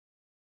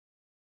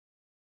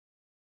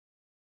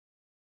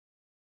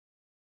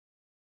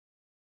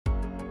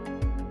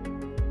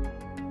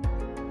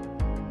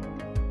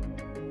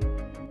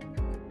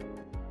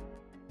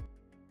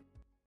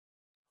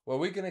Well,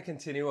 we're going to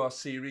continue our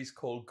series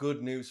called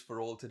Good News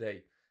for All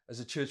today. As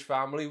a church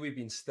family, we've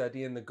been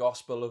studying the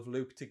Gospel of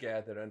Luke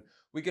together, and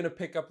we're going to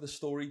pick up the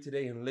story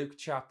today in Luke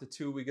chapter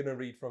 2. We're going to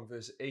read from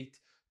verse 8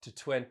 to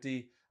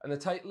 20, and the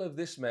title of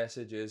this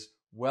message is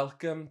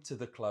Welcome to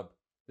the Club.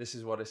 This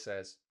is what it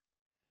says.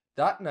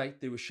 That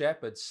night there were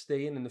shepherds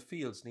staying in the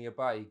fields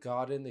nearby,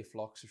 guarding their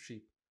flocks of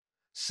sheep.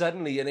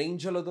 Suddenly an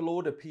angel of the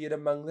Lord appeared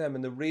among them,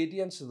 and the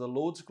radiance of the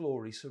Lord's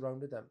glory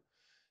surrounded them.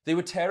 They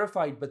were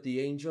terrified, but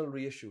the angel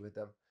reassured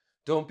them.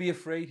 Don't be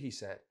afraid, he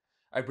said.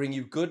 I bring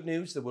you good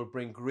news that will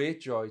bring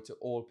great joy to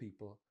all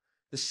people.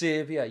 The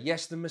Saviour,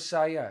 yes, the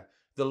Messiah,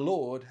 the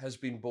Lord, has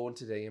been born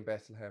today in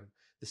Bethlehem,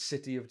 the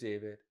city of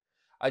David.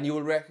 And you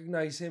will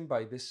recognize him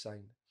by this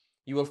sign.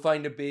 You will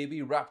find a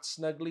baby wrapped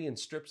snugly in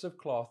strips of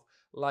cloth,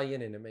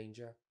 lying in a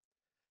manger.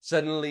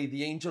 Suddenly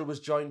the angel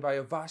was joined by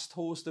a vast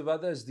host of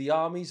others, the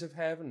armies of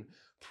heaven,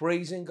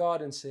 praising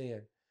God and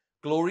saying,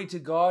 Glory to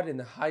God in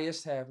the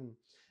highest heaven,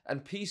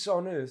 and peace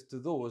on earth to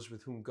those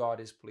with whom God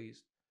is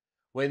pleased.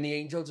 When the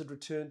angels had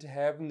returned to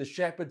heaven, the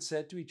shepherds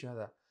said to each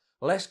other,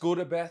 Let's go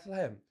to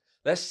Bethlehem.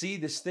 Let's see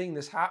this thing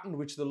that's happened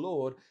which the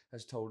Lord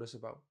has told us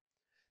about.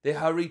 They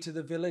hurried to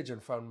the village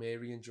and found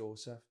Mary and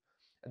Joseph,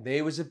 and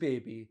there was a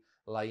baby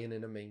lying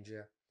in a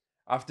manger.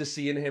 After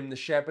seeing him, the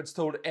shepherds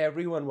told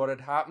everyone what had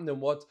happened and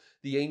what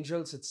the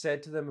angels had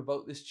said to them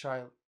about this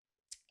child.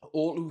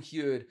 All who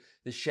heard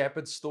the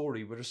shepherd's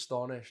story were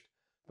astonished,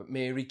 but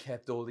Mary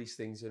kept all these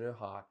things in her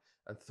heart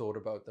and thought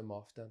about them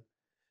often.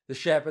 The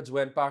shepherds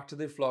went back to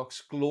their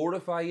flocks,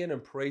 glorifying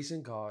and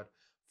praising God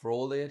for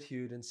all they had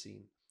heard and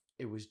seen.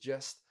 It was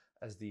just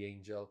as the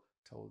angel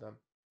told them.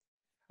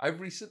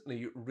 I've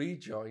recently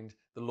rejoined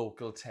the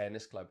local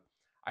tennis club.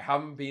 I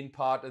haven't been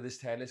part of this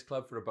tennis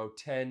club for about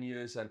 10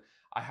 years, and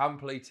I haven't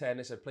played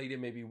tennis. I played it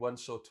maybe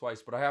once or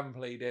twice, but I haven't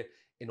played it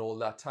in all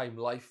that time.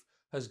 Life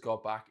has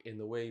got back in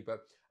the way,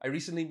 but I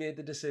recently made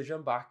the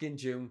decision back in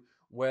June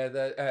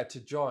whether to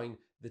join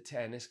the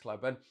tennis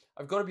club. And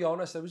I've got to be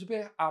honest, I was a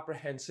bit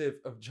apprehensive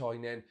of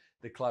joining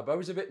the club. I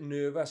was a bit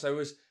nervous. I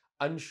was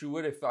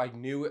unsure if I'd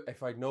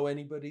know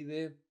anybody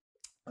there.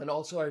 And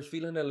also I was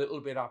feeling a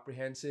little bit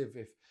apprehensive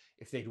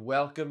if they'd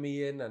welcome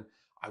me in, and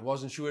I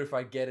wasn't sure if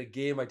I'd get a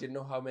game. I didn't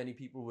know how many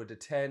people would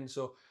attend,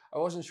 so I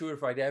wasn't sure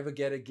if I'd ever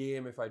get a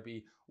game, if I'd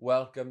be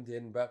welcomed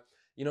in. But,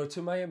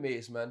 to my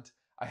amazement,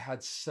 I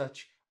had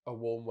such a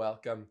warm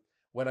welcome.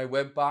 When I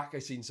went back, I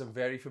seen some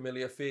very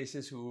familiar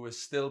faces who were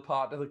still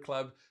part of the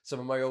club. Some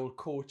of my old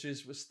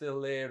coaches were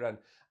still there,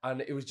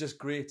 and it was just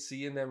great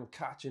seeing them,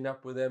 catching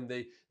up with them.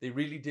 They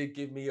really did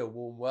give me a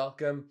warm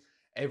welcome.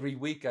 Every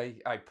week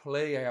I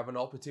play, I have an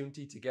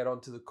opportunity to get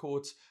onto the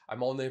courts.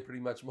 I'm on there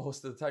pretty much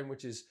most of the time,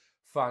 which is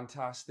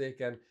fantastic.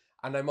 And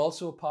I'm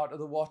also a part of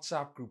the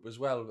WhatsApp group as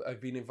well.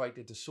 I've been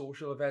invited to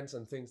social events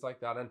and things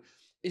like that, and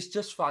it's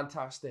just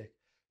fantastic.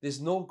 There's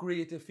no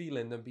greater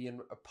feeling than being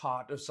a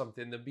part of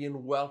something, than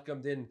being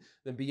welcomed in,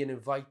 than being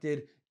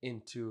invited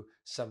into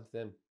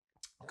something.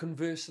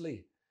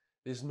 Conversely,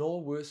 there's no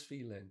worse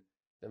feeling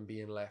than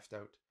being left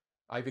out.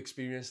 I've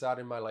experienced that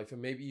in my life,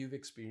 and maybe you've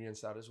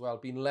experienced that as well.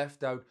 Being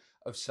left out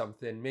of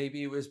something.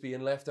 Maybe it was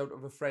being left out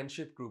of a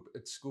friendship group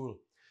at school.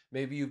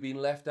 Maybe you've been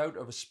left out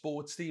of a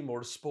sports team or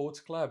a sports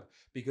club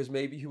because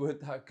maybe you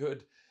weren't that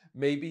good.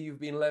 Maybe you've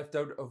been left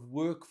out of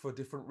work for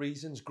different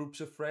reasons,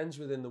 groups of friends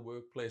within the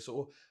workplace,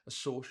 or a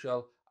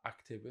social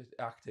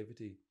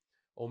activity.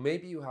 Or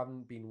maybe you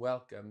haven't been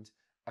welcomed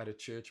at a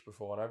church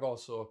before. And I've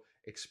also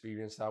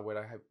experienced that, where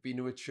I have been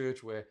to a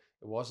church where it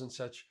wasn't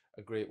such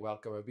a great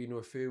welcome. I've been to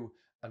a few,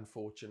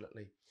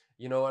 unfortunately.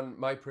 And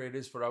my prayer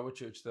is for our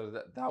church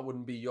that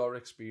wouldn't be your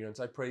experience.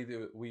 I pray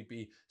that we'd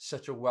be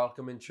such a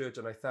welcoming church,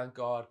 and I thank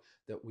God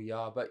that we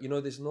are. But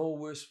there's no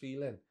worse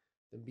feeling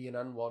than being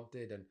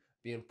unwanted and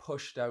being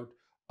pushed out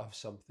of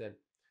something.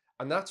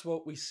 And that's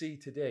what we see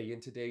today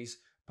in today's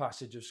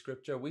passage of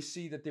scripture. We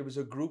see that there was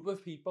a group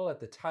of people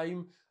at the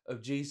time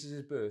of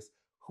Jesus' birth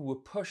who were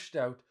pushed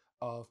out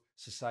of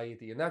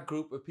society. And that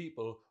group of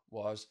people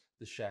was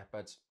the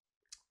shepherds.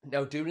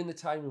 Now, during the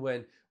time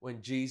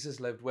when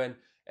Jesus lived,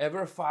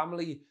 whenever a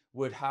family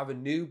would have a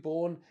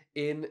newborn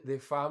in their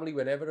family,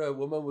 whenever a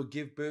woman would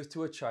give birth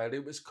to a child,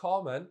 it was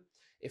common,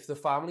 if the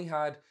family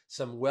had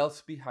some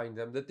wealth behind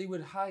them, that they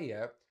would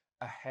hire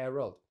a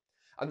herald.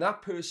 And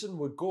that person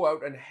would go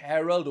out and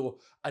herald or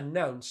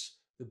announce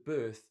the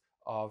birth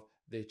of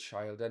their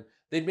child. And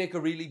they'd make a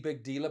really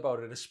big deal about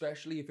it,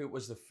 especially if it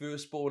was the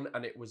firstborn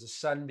and it was a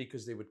son,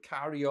 because they would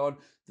carry on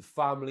the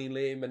family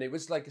name. And it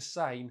was like a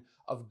sign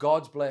of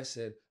God's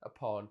blessing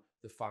upon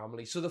the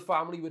family. So the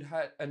family would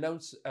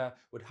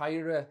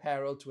hire a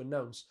herald to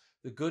announce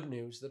the good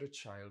news that a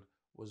child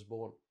was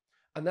born.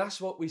 And that's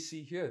what we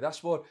see here.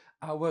 That's what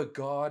our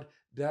God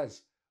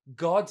does.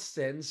 God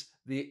sends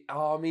the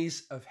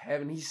armies of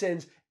heaven. He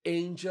sends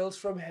angels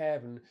from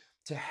heaven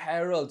to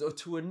herald or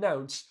to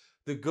announce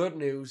the good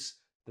news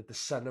that the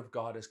Son of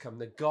God has come,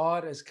 that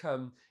God has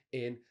come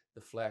in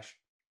the flesh.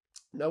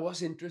 Now,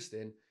 what's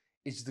interesting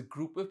is the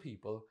group of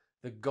people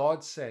that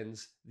God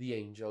sends the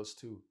angels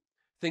to.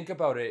 Think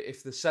about it.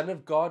 If the Son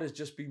of God has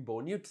just been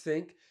born, you'd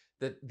think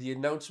that the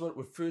announcement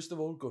would first of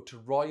all go to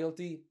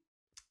royalty,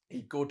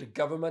 he'd go to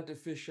government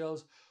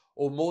officials,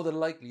 or more than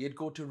likely it'd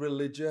go to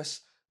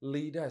religious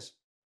leaders.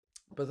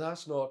 But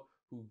that's not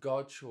who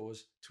God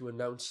chose to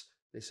announce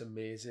this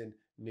amazing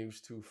news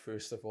to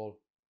first of all.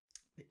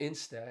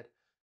 Instead,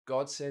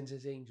 God sends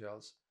his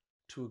angels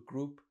to a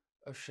group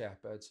of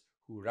shepherds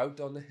who were out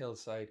on the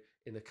hillside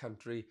in the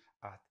country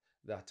at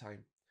that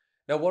time.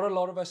 Now, what a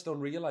lot of us don't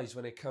realize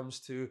when it comes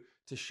to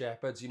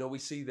shepherds, we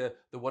see the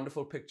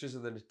wonderful pictures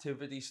of the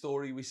nativity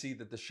story. We see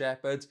that the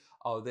shepherds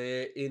are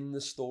there in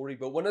the story.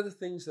 But one of the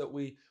things that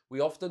we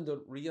often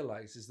don't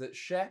realize is that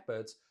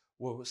shepherds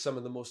were some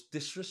of the most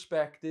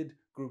disrespected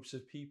groups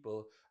of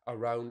people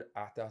around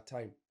at that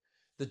time.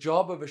 The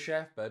job of a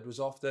shepherd was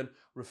often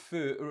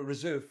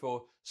reserved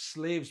for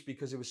slaves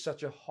because it was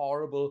such a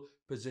horrible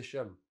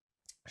position.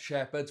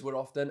 Shepherds were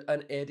often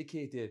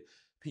uneducated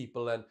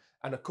people, and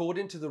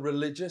according to the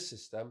religious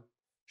system,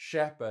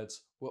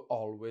 shepherds were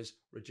always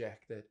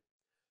rejected.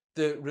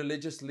 The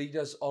religious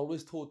leaders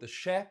always thought the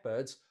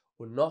shepherds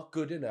were not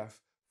good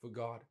enough for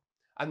God,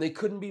 and they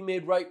couldn't be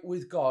made right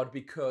with God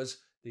because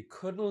they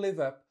couldn't live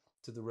up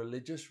to the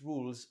religious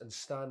rules and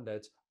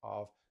standards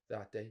of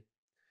that day.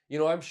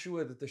 I'm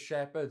sure that the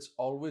shepherds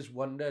always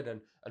wondered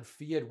and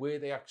feared where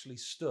they actually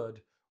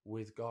stood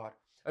with God.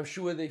 I'm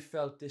sure they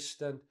felt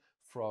distant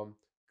from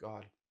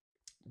God.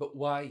 But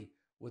why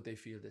would they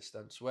feel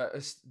distant?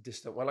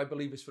 Well, I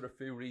believe it's for a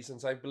few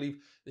reasons. I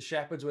believe the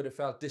shepherds would have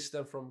felt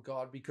distant from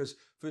God because,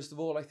 first of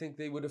all, I think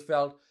they would have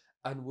felt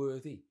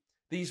unworthy.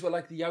 These were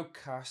like the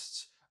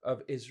outcasts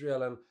of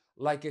Israel. And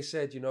like I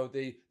said,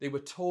 they were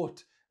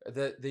taught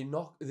that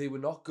they were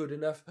not good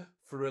enough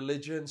for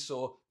religion,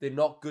 so they're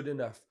not good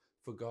enough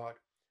for God.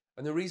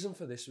 And the reason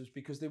for this was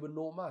because they were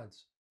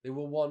nomads. They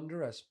were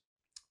wanderers.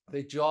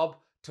 Their job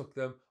took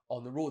them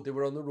on the road. They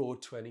were on the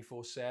road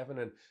 24/7,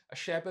 and a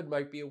shepherd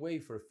might be away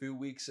for a few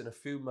weeks and a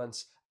few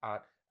months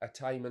at a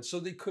time. And so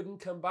they couldn't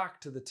come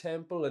back to the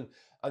temple,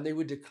 and they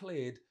were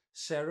declared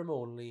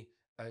ceremonially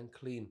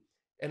unclean.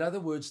 In other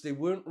words, they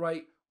weren't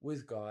right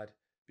with God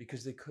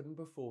because they couldn't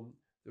perform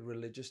the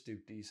religious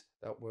duties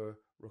that were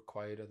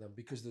required of them,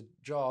 because the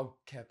job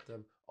kept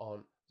them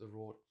on the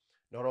road.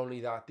 Not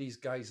only that, these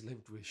guys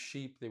lived with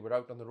sheep. They were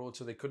out on the road,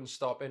 so they couldn't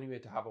stop anywhere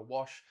to have a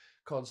wash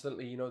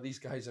constantly. These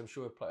guys, I'm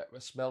sure,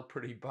 smelled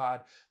pretty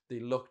bad. They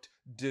looked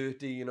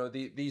dirty.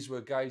 These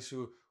were guys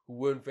who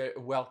weren't very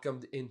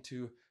welcomed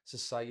into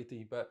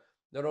society. But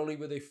not only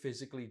were they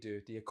physically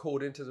dirty,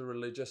 according to the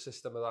religious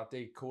system of that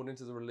day, according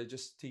to the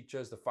religious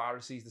teachers, the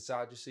Pharisees, the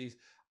Sadducees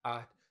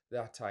at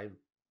that time,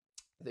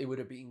 they would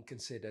have been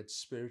considered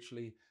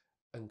spiritually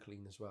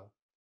unclean as well.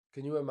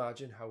 Can you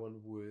imagine how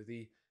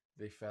unworthy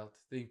they felt?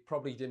 They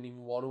probably didn't even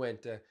want to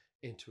enter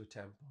into a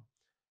temple.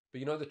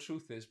 But the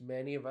truth is,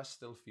 many of us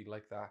still feel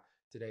like that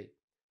today.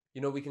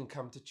 We can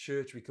come to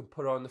church, we can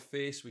put on the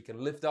face, we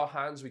can lift our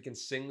hands, we can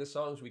sing the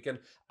songs, we can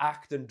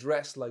act and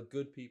dress like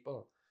good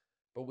people.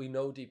 But we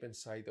know deep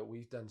inside that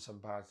we've done some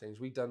bad things,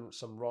 we've done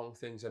some wrong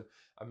things. And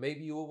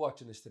maybe you were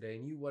watching this today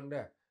and you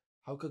wonder,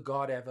 how could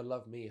God ever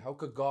love me? How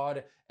could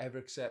God ever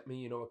accept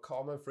me? A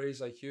common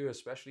phrase I hear,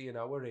 especially in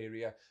our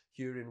area,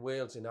 here in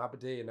Wales, in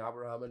Aberdeen,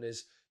 Aberhaman,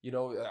 is,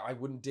 I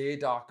wouldn't dare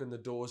darken the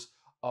doors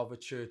of a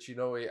church.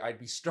 I'd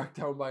be struck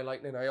down by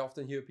lightning. I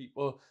often hear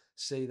people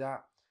say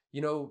that.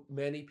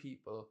 Many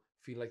people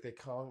feel like they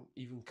can't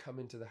even come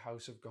into the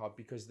house of God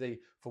because they,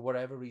 for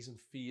whatever reason,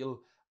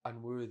 feel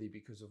unworthy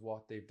because of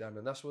what they've done.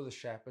 And that's what the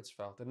shepherds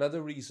felt.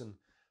 Another reason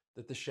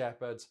that the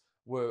shepherds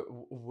were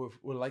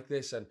like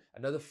this, and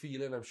another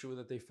feeling I'm sure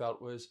that they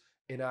felt, was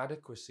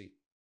inadequacy.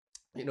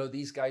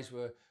 These guys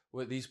were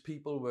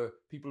people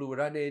who were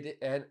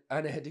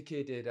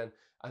uneducated,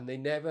 and they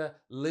never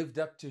lived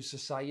up to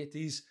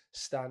society's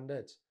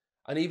standards.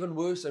 And even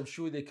worse, I'm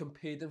sure they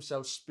compared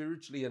themselves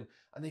spiritually, and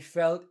they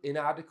felt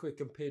inadequate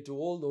compared to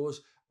all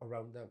those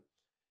around them.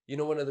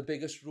 One of the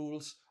biggest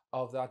rules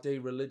of that day,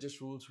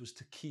 religious rules, was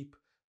to keep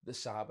the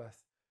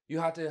Sabbath. You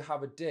had to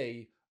have a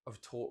day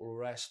of total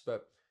rest,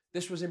 but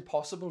this was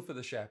impossible for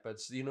the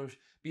shepherds.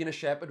 Being a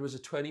shepherd was a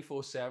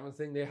 24/7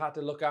 thing. They had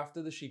to look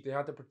after the sheep. They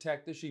had to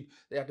protect the sheep.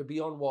 They had to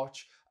be on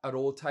watch at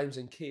all times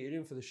and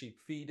caring for the sheep,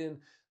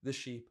 feeding the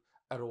sheep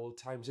at all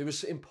times. It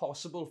was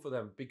impossible for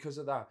them, because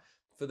of that,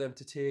 for them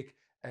to take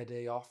a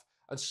day off.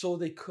 And so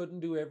they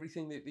couldn't do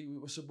everything that they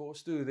were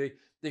supposed to do.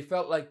 They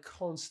felt like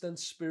constant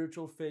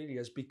spiritual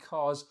failures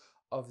because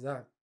of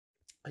that.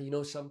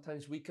 And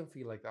sometimes we can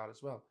feel like that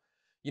as well.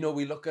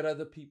 We look at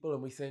other people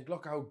and we think,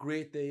 look how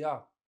great they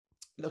are.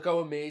 Look how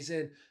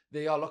amazing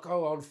they are. Look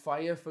how on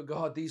fire for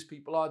God these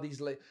people are.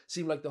 These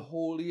seem like the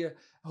holier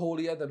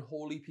than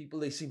holy people.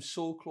 They seem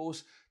so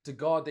close to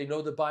God. They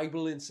know the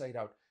Bible inside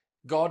out.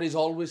 God is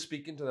always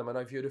speaking to them. And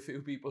I've heard a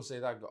few people say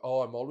that,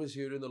 oh, I'm always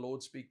hearing the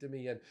Lord speak to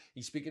me, and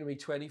he's speaking to me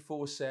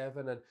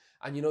 24/7.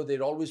 And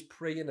they're always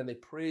praying, and their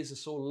prayers are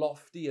so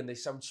lofty and they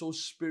sound so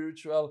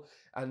spiritual,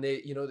 and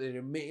they're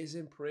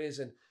amazing prayers.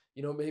 And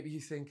maybe you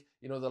think,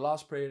 the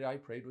last prayer I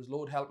prayed was,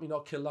 Lord, help me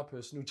not kill that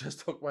person who just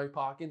took my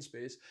parking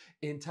space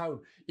in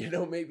town.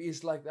 Maybe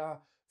it's like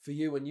that for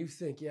you, and you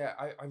think, yeah,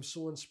 I'm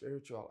so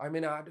unspiritual, I'm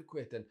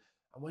inadequate, and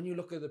when you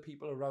look at the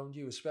people around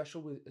you,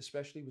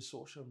 especially with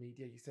social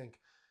media, you think,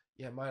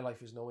 yeah, my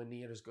life is nowhere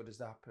near as good as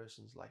that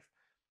person's life.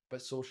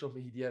 But social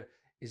media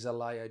is a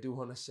lie. I do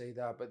want to say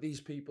that. But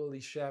these people,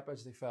 these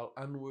shepherds, they felt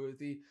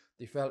unworthy,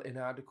 they felt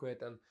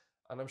inadequate, and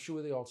I'm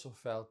sure they also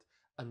felt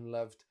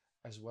unloved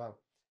as well.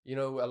 You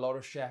know, a lot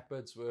of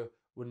shepherds were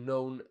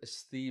known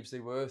as thieves. They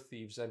were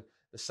thieves, and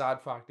the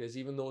sad fact is,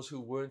 even those who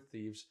weren't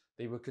thieves,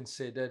 they were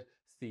considered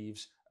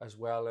thieves as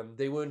well, and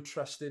they weren't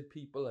trusted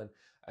people. And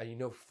you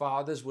know,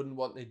 fathers wouldn't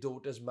want their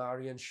daughters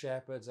marrying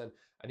shepherds, and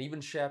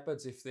even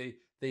shepherds, if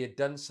they had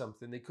done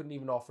something, they couldn't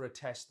even offer a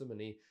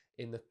testimony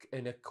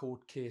in a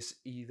court case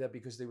either,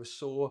 because they were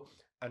so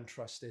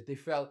untrusted. They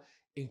felt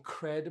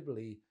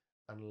incredibly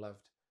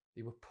unloved.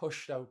 They were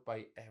pushed out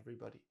by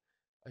everybody.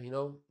 And you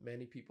know,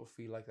 many people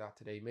feel like that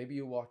today. Maybe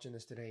you're watching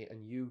this today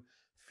and you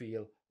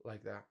feel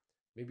like that.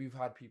 Maybe you've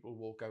had people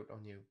walk out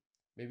on you.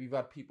 Maybe you've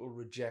had people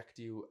reject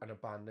you and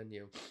abandon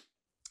you.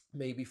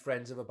 Maybe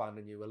friends have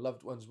abandoned you, or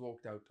loved ones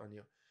walked out on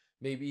you.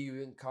 Maybe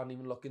you can't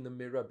even look in the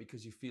mirror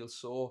because you feel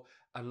so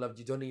unloved.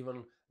 You don't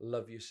even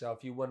love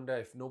yourself. You wonder,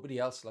 if nobody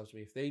else loves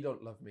me, if they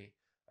don't love me,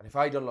 and if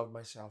I don't love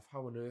myself,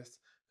 how on earth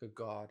could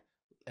God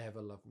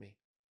ever love me?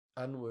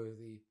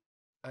 Unworthy,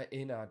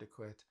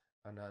 inadequate,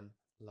 and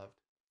unloved.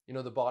 You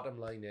know, the bottom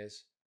line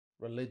is,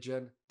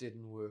 religion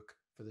didn't work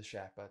for the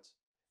shepherds.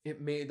 It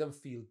made them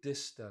feel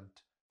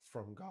distant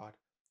from God.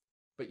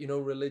 But you know,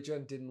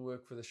 religion didn't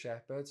work for the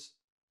shepherds,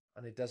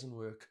 and it doesn't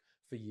work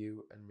for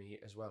you and me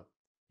as well.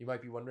 You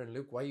might be wondering,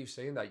 Luke, why are you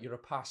saying that? You're a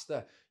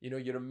pastor, you know,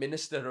 you're a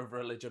minister of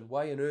religion.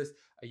 Why on earth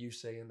are you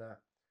saying that?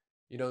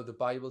 You know, the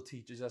Bible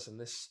teaches us, and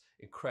this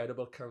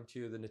incredible account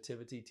here, the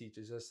Nativity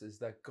teaches us, is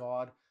that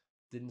God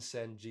didn't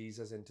send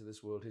Jesus into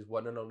this world, his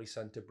one and only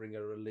son, to bring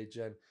a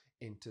religion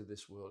into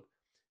this world.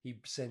 He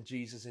sent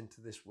Jesus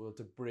into this world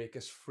to break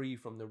us free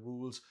from the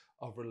rules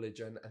of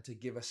religion and to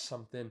give us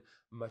something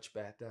much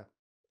better.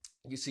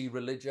 You see,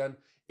 religion,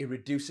 it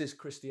reduces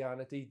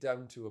Christianity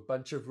down to a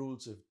bunch of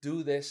rules of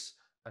do this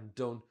and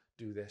don't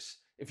do this.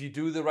 If you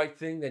do the right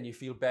thing, then you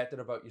feel better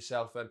about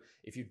yourself. And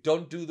if you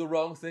don't do the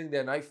wrong thing,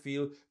 then I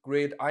feel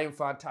great. I am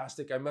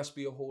fantastic. I must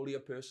be a holier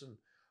person.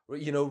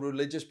 You know,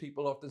 religious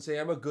people often say,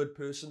 I'm a good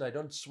person. I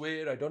don't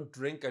swear. I don't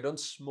drink. I don't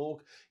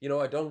smoke. You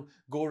know, I don't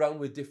go around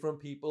with different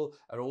people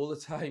all the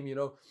time, you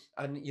know.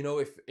 And, you know,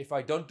 if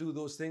I don't do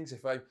those things,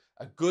 if I'm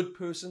a good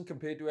person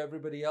compared to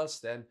everybody else,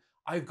 then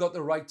I've got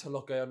the right to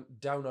look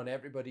down on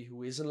everybody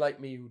who isn't like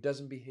me, who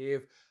doesn't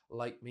behave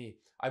like me.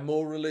 I'm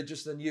more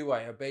religious than you.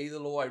 I obey the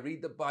law. I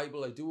read the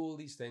Bible. I do all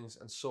these things.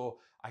 And so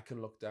I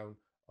can look down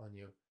on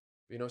you.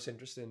 You know, it's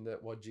interesting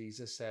that what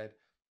Jesus said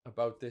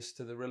about this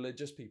to the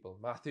religious people.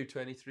 Matthew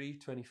 23,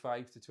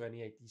 25 to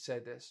 28. He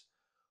said this: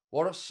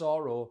 "What a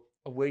sorrow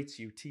awaits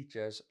you,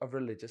 teachers of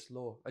religious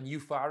law, and you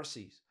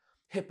Pharisees,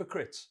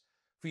 hypocrites,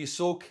 for you're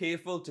so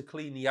careful to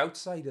clean the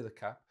outside of the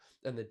cup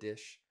and the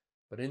dish,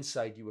 but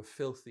inside you are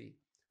filthy,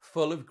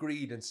 full of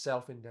greed and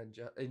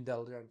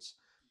self-indulgence.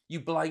 You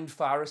blind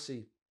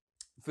Pharisee,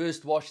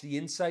 first wash the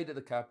inside of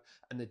the cup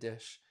and the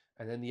dish,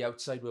 and then the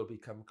outside will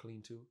become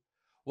clean too.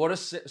 What a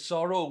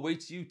sorrow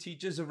awaits you,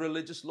 teachers of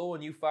religious law,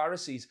 and you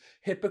Pharisees,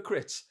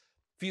 hypocrites,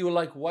 for you are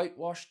like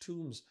whitewashed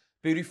tombs,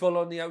 beautiful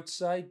on the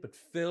outside, but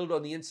filled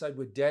on the inside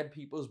with dead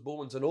people's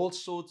bones and all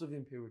sorts of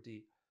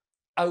impurity.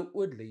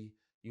 Outwardly,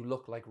 you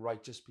look like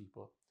righteous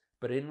people,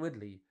 but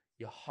inwardly,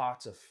 your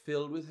hearts are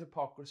filled with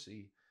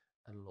hypocrisy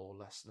and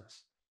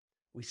lawlessness."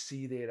 We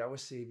see there our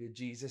Savior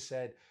Jesus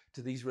said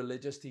to these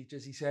religious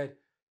teachers, he said,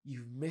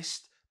 you've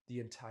missed the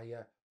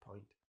entire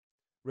point.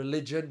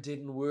 Religion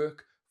didn't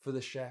work for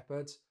the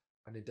shepherds,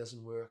 and it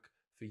doesn't work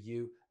for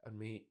you and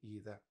me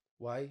either.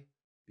 Why?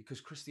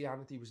 Because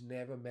Christianity was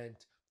never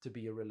meant to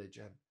be a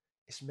religion.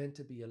 It's meant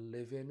to be a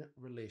living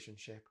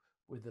relationship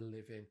with the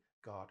living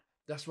God.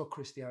 That's what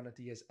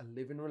Christianity is, a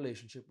living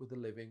relationship with the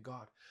living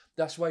God.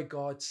 That's why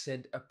God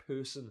sent a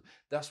person.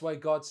 That's why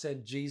God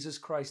sent Jesus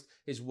Christ,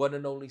 his one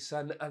and only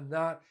son, and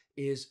that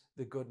is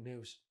the good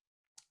news.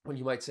 Well,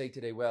 you might say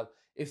today, well,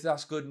 if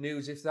that's good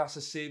news, if that's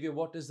a savior,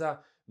 what does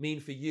that mean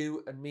for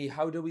you and me?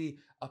 How do we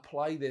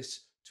apply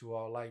this to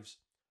our lives?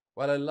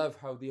 Well, I love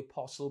how the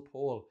Apostle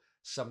Paul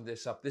summed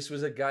this up. This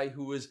was a guy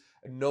who was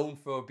known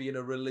for being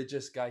a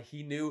religious guy.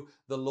 He knew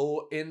the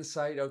law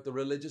inside out, the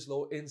religious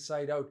law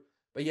inside out.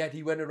 But yet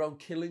he went around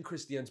killing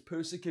Christians,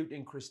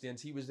 persecuting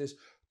Christians. He was this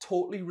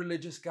totally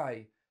religious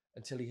guy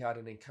until he had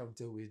an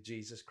encounter with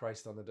Jesus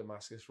Christ on the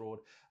Damascus Road.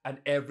 And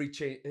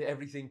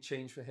everything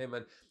changed for him.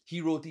 And he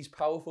wrote these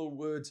powerful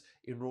words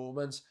in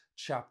Romans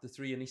chapter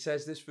 3. And he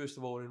says this, first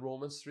of all, in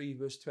Romans 3,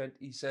 verse 20,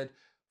 he said,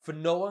 "For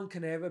no one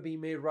can ever be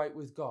made right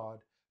with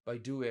God by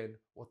doing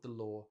what the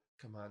law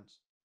commands."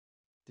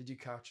 Did you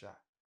catch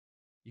that?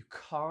 You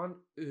can't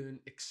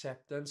earn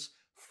acceptance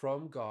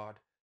from God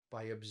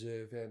by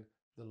observing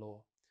the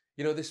law.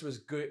 You know, this was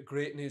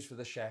great news for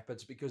the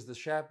shepherds, because the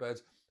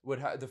shepherds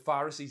the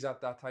Pharisees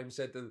at that time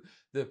said that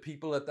the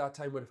people at that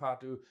time would have had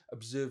to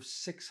observe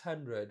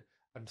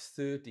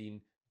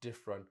 613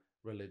 different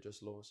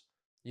religious laws.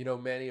 You know,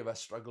 many of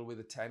us struggle with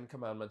the 10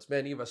 commandments.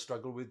 Many of us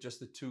struggle with just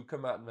the 2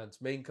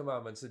 commandments, main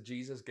commandments that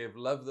Jesus gave.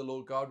 Love the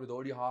Lord God with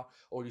all your heart,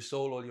 all your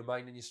soul, all your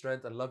mind and your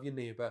strength, and love your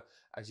neighbor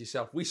as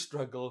yourself. We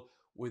struggle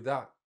with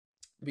that.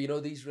 But you know,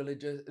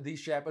 these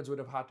shepherds would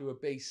have had to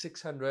obey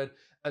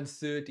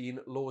 613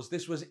 laws.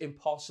 This was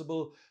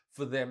impossible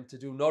for them to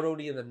do, not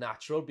only in the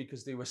natural,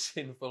 because they were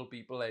sinful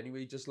people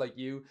anyway, just like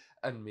you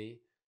and me,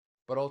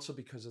 but also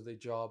because of their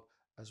job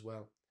as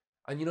well.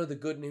 And you know, the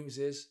good news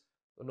is,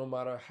 no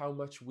matter how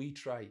much we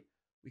try,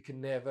 we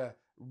can never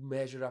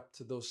measure up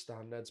to those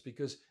standards,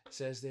 because it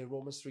says there,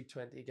 Romans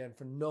 3:20 again,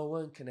 for no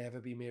one can ever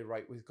be made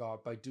right with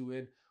God by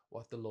doing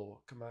what the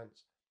law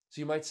commands. So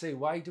you might say,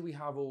 why do we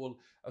have all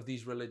of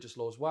these religious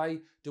laws? Why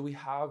do we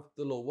have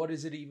the law? What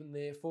is it even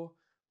there for?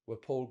 Well,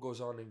 Paul goes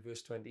on in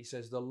verse 20, he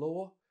says, the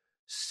law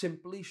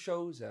simply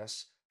shows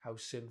us how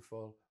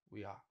sinful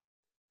we are.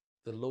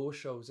 The law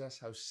shows us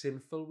how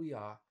sinful we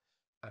are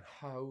and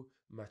how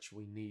much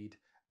we need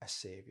a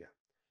savior.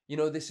 You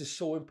know, this is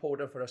so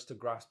important for us to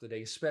grasp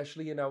today,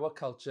 especially in our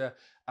culture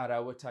at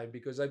our time,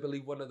 because I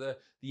believe one of the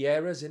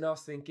errors in our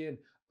thinking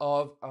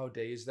of our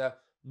day is that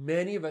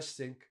many of us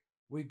think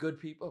we're good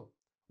people.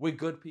 We're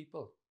good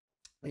people.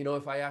 You know,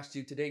 if I asked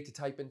you today to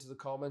type into the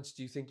comments,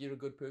 do you think you're a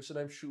good person?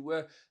 I'm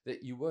sure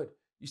that you would.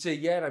 You say,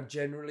 yeah, I'm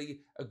generally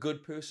a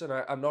good person.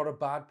 I'm not a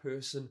bad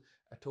person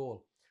at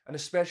all. And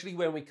especially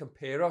when we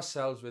compare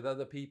ourselves with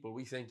other people,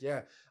 we think,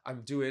 yeah,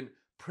 I'm doing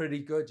pretty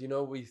good. You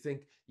know, we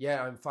think,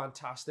 yeah, I'm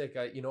fantastic.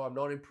 I'm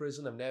not in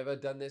prison. I've never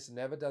done this,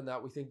 never done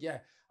that. We think, yeah,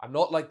 I'm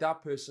not like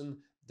that person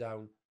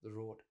down the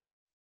road.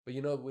 But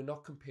you know, we're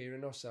not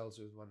comparing ourselves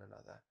with one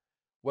another.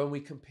 When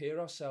we compare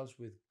ourselves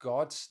with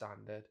God's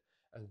standard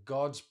and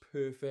God's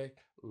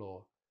perfect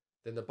law,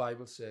 then the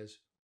Bible says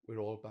we're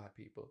all bad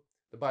people.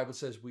 The Bible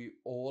says we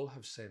all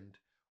have sinned.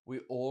 We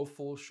all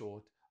fall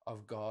short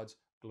of God's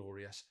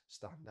glorious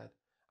standard.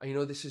 And you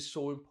know, this is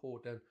so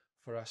important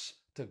for us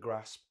to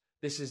grasp.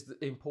 This is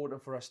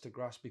important for us to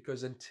grasp,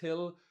 because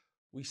until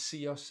we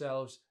see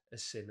ourselves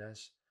as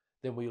sinners,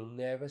 then we'll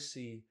never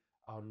see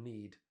our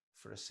need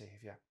for a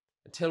savior.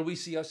 Until we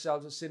see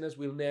ourselves as sinners,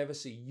 you'll never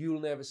see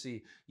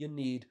your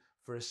need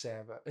for a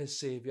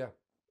savior.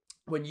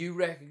 When you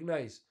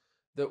recognize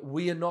that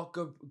we are not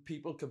good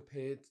people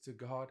compared to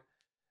God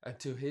and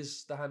to his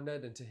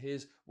standard and to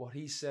what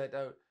he set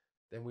out,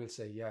 then we'll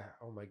say, yeah,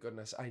 oh my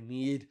goodness, I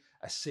need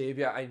a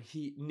savior. I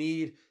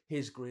need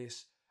his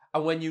grace.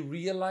 And when you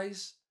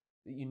realize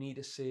that you need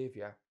a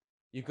savior,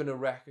 you're going to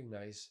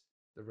recognize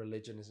that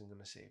religion isn't going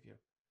to save you.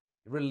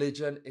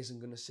 Religion isn't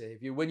going to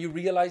save you. When you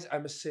realize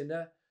I'm a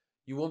sinner,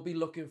 you won't be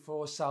looking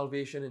for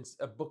salvation in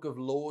a book of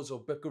laws or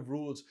book of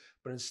rules,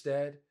 but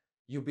instead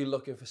you'll be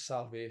looking for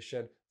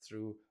salvation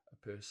through a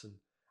person.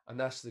 And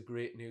that's the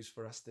great news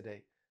for us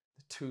today.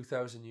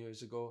 2,000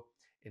 years ago,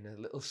 in a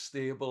little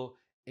stable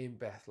in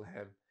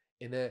Bethlehem,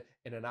 in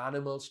an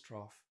animal's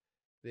trough,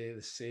 there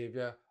the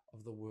Savior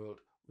of the world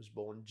was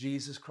born.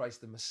 Jesus Christ,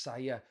 the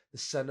Messiah, the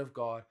Son of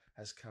God,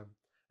 has come.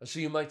 And so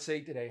you might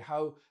say today,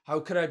 how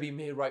can I be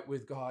made right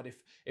with God?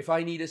 If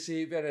I need a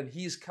Savior and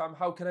he's come,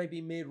 how can I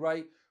be made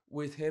right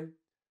with him?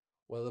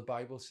 Well, the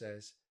Bible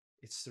says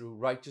it's through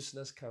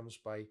righteousness comes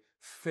by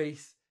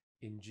faith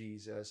in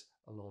Jesus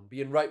alone.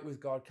 Being right with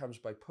God comes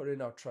by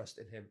putting our trust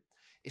in him.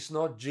 It's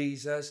not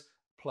Jesus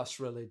plus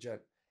religion.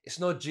 It's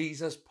not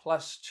Jesus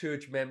plus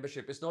church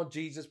membership. It's not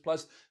Jesus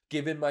plus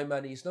giving my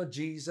money. It's not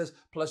Jesus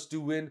plus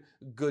doing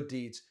good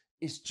deeds.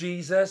 It's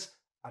Jesus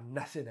and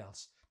nothing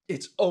else.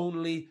 It's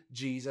only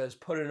Jesus,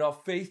 putting our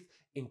faith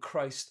in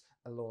Christ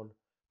alone.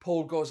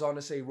 Paul goes on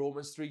to say,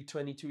 Romans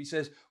 3:22, he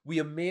says,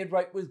 we are made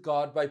right with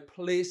God by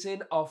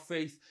placing our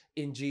faith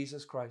in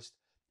Jesus Christ.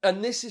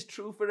 And this is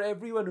true for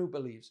everyone who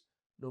believes,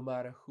 no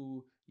matter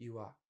who you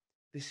are.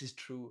 This is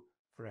true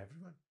for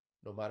everyone.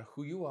 No matter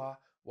who you are,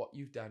 what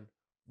you've done,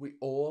 we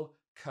all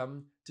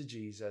come to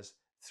Jesus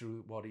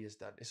through what he has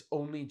done. It's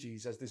only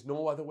Jesus. There's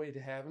no other way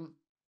to heaven.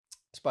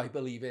 It's by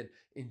believing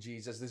in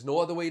Jesus. There's no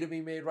other way to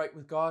be made right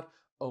with God.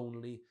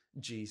 Only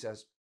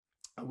Jesus.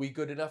 Are we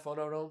good enough on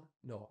our own?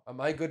 No. Am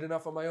I good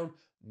enough on my own?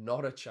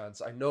 Not a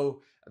chance. I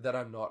know that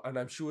I'm not, and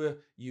I'm sure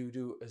you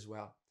do as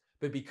well.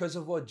 But because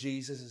of what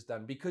Jesus has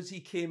done, because he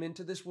came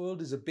into this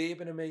world as a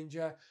babe in a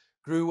manger,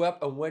 grew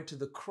up and went to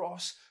the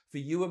cross for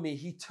you and me,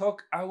 he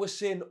took our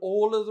sin,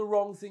 all of the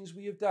wrong things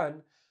we have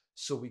done,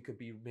 so we could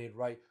be made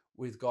right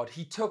with God.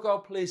 He took our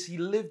place. He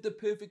lived the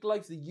perfect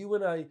life that you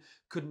and I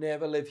could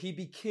never live. He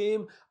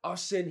became our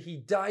sin. He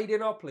died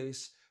in our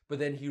place, but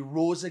then he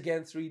rose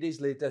again 3 days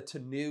later to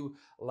new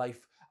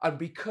life. And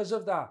because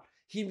of that,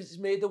 he's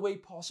made the way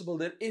possible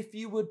that if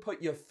you would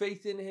put your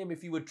faith in him,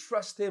 if you would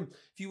trust him,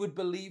 if you would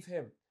believe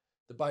him,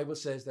 the Bible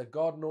says that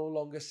God no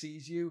longer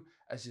sees you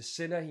as a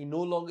sinner. He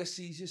no longer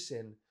sees your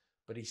sin,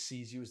 but he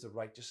sees you as the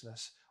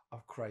righteousness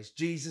of Christ.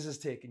 Jesus has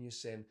taken your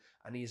sin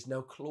and he has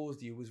now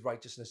clothed you with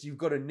righteousness. You've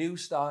got a new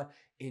start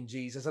in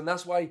Jesus. And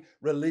that's why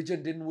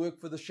religion didn't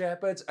work for the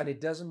shepherds and it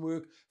doesn't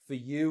work for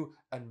you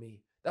and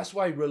me. That's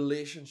why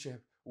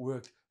relationship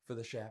worked for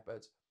the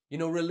shepherds. You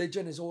know,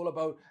 religion is all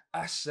about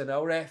us and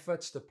our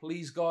efforts to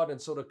please God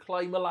and sort of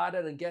climb a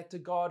ladder and get to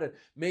God, and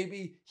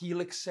maybe He'll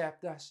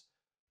accept us.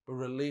 But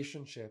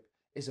relationship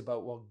is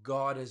about what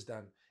God has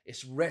done.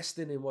 It's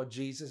resting in what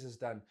Jesus has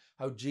done,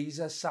 how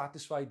Jesus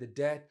satisfied the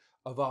debt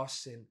of our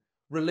sin.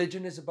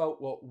 Religion is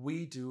about what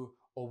we do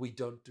or we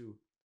don't do.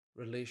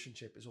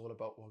 Relationship is all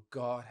about what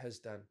God has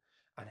done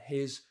and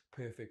His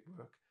perfect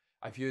work.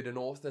 I've heard an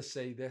author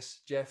say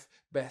this, Jeff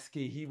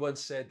Bethke. He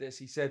once said this.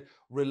 He said,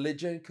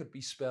 religion could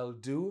be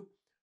spelled do,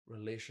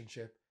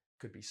 relationship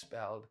could be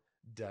spelled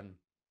done.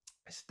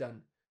 It's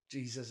done.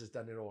 Jesus has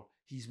done it all.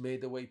 He's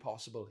made the way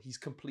possible. He's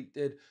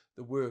completed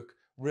the work.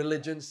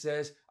 Religion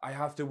says, I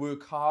have to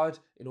work hard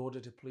in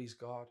order to please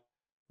God.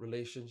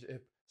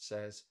 Relationship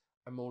says,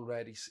 I'm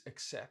already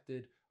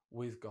accepted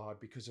with God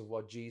because of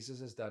what Jesus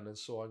has done. And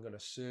so I'm going to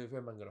serve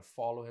Him. I'm going to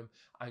follow Him.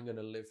 I'm going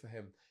to live for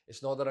Him.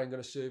 It's not that I'm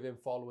going to serve Him,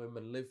 follow Him,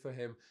 and live for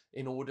Him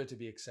in order to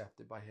be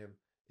accepted by Him.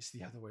 It's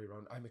the other way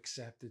around. I'm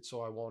accepted,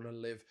 so I want to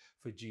live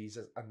for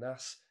Jesus. And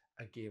that's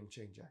a game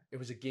changer. It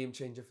was a game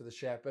changer for the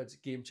shepherds,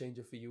 game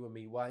changer for you and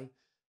me. Why?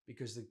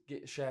 Because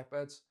the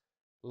shepherds,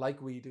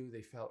 like we do,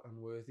 they felt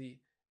unworthy,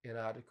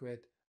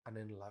 inadequate, and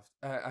unloved.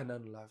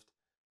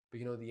 But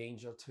you know, the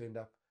angel turned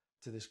up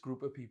to this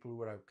group of people who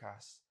were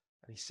outcasts.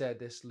 And he said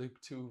this, Luke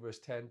 2, verse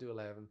 10 to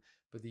 11.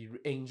 But the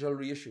angel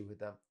reassured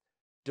them.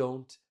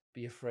 Don't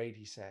be afraid,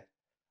 he said.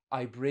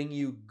 I bring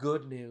you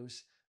good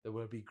news. There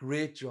will be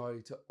great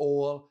joy to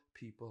all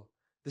people.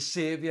 The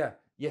Savior,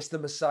 yes, the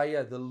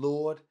Messiah, the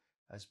Lord,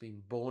 has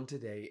been born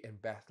today in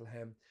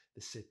Bethlehem,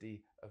 the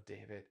city of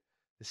David.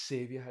 The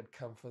Savior had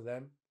come for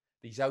them,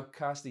 these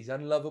outcasts, these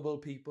unlovable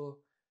people,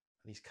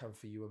 and He's come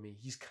for you and me.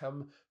 He's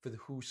come for the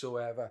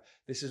whosoever.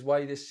 This is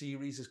why this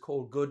series is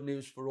called Good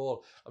News for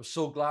All. I'm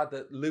so glad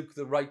that Luke,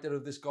 the writer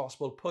of this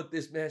gospel, put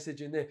this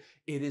message in there.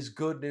 It is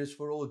good news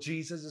for all.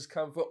 Jesus has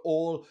come for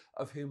all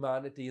of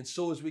humanity. And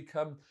so as we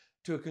come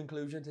to a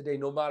conclusion today,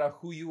 no matter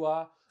who you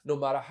are, no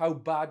matter how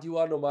bad you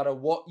are, no matter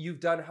what you've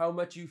done, how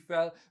much you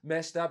felt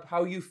messed up,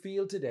 how you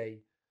feel today,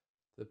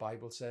 the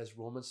Bible says,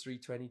 Romans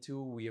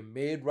 3:22, we are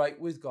made right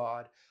with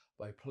God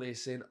by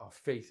placing our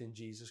faith in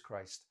Jesus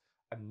Christ.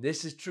 And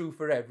this is true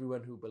for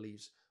everyone who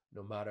believes,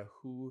 no matter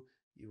who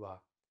you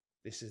are.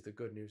 This is the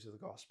good news of the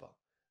gospel.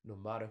 No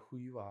matter who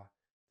you are,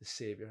 the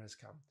Savior has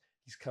come.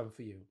 He's come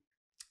for you.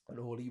 And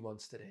all He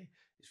wants today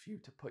is for you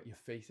to put your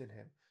faith in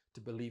Him,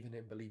 to believe in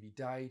Him, believe He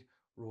died,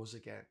 rose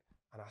again,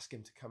 and ask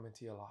Him to come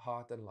into your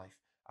heart and life.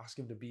 Ask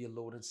Him to be your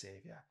Lord and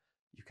Savior.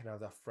 You can have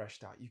that fresh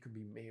start. You can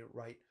be made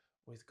right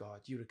with God.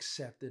 You're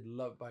accepted,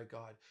 loved by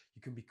God.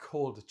 You can be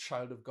called a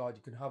child of God.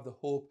 You can have the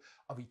hope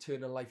of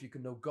eternal life. You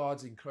can know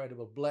God's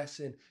incredible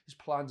blessing, His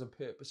plans and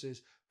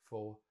purposes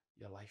for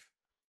your life.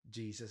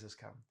 Jesus has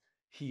come.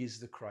 He is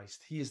the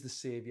Christ. He is the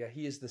Savior.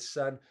 He is the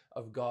Son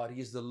of God.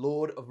 He is the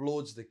Lord of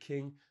Lords, the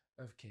King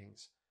of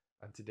Kings.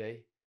 And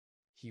today,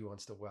 He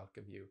wants to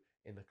welcome you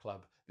in the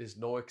club. There's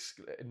no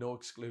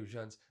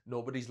exclusions.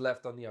 Nobody's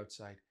left on the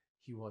outside.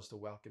 He wants to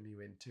welcome you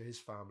into His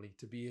family,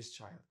 to be His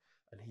child.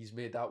 And He's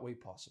made that way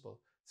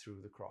possible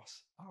through the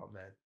cross.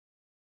 Amen.